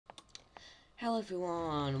Hello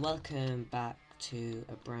everyone, welcome back to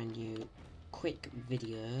a brand new quick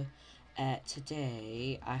video.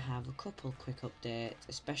 Today I have a couple quick updates,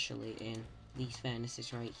 especially in these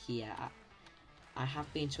furnaces right here. I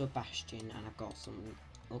have been to a bastion and I've got some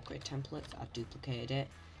upgrade templates. I've duplicated it.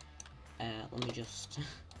 Let me just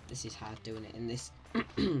this is hard doing it in this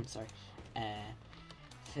sorry.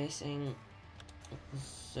 Facing,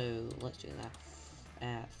 so let's do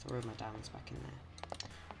that. Throw my diamonds back in there.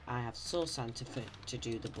 I have soul sand to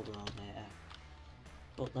do the bubble elevator,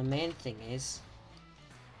 but the main thing is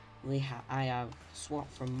I have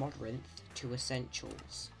swapped from Moderate to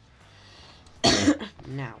Essentials.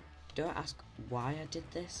 Now, don't ask why I did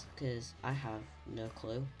this, because I have no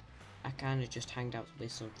clue. I kind of just hanged out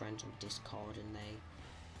with some friends on Discord and they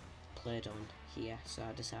played on here, so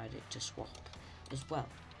I decided to swap as well.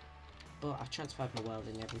 But I've transferred my world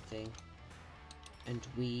and everything, and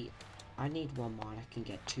I need one more and I can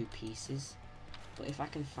get 2 pieces. But if I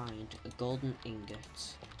can find a golden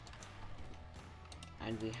ingot,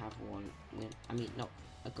 and we have not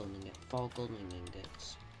a golden ingot, 4 golden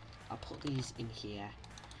ingots, I'll put these in here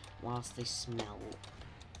whilst they smell,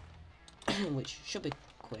 which should be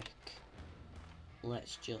quick.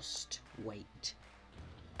 Let's just wait.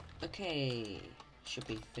 Okay, should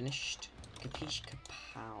be finished. Capiche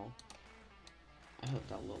kapow. I hope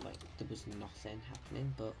that looked like there was nothing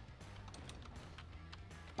happening, but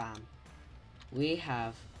bam. We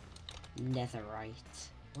have netherite.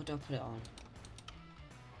 What do I put it on?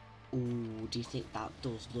 Ooh, do you think that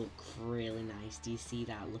does look really nice? Do you see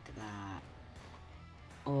that? Look at that.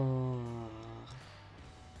 Oh.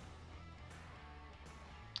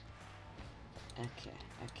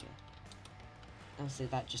 Okay. Obviously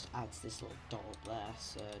that just adds this little dot up there,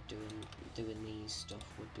 so doing these stuff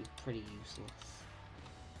would be pretty useless.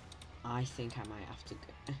 I think I might have to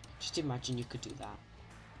go. Just imagine you could do that.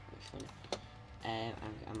 Funny.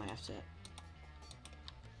 I might have to.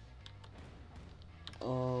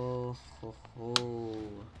 Oh ho ho!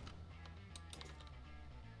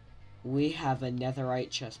 We have a netherite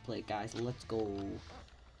chestplate, guys. Let's go.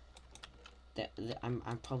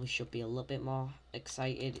 I probably should be a little bit more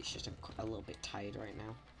excited. It's just a little bit tired right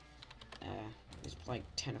now. It's like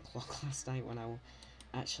 10 o'clock last night when I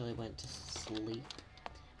actually went to sleep.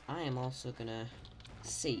 I am also gonna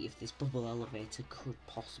see if this bubble elevator could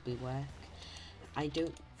possibly work. I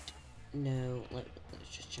don't know. Let's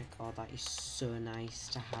just check. Oh, that is so nice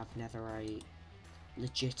to have netherite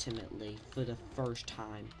legitimately for the first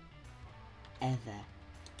time ever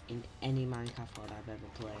in any Minecraft world I've ever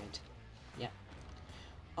played. Yep.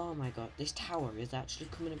 Oh my god, this tower is actually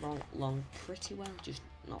coming along pretty well, just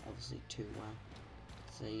not obviously too well.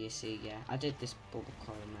 So you see, yeah, I did this bubble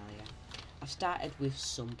column earlier. I've started with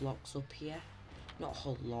some blocks up here. Not a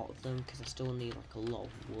whole lot of them, because I still need like a lot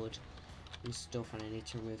of wood and stuff, and I need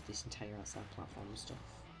to remove this entire outside platform and stuff.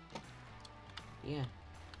 Yeah.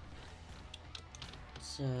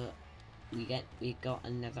 So we got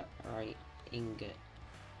another right ingot.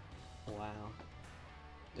 Wow.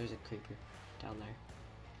 There's a creeper down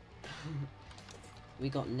there. We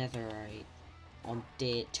got netherite on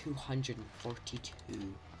day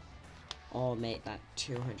 242. Oh mate, that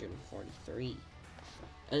 243.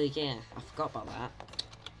 Oh yeah, I forgot about that.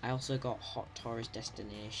 I also got Hot Tourist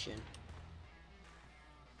Destination.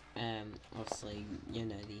 Obviously, you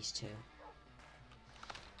know these two.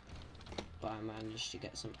 But I managed to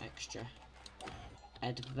get some extra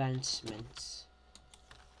advancements.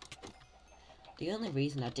 The only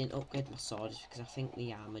reason I didn't upgrade my sword is because I think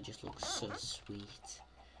the armor just looks so sweet.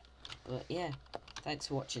 But yeah, thanks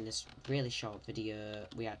for watching this really short video.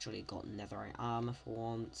 We actually got netherite armor for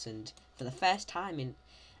once, and for the first time in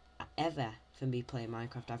ever for me playing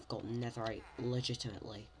Minecraft, I've got netherite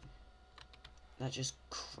legitimately. That's just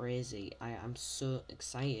crazy. I am so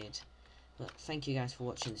excited. But thank you guys for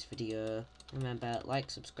watching this video. Remember, like,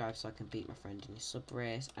 subscribe so I can beat my friend in his sub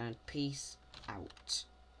race, and peace out.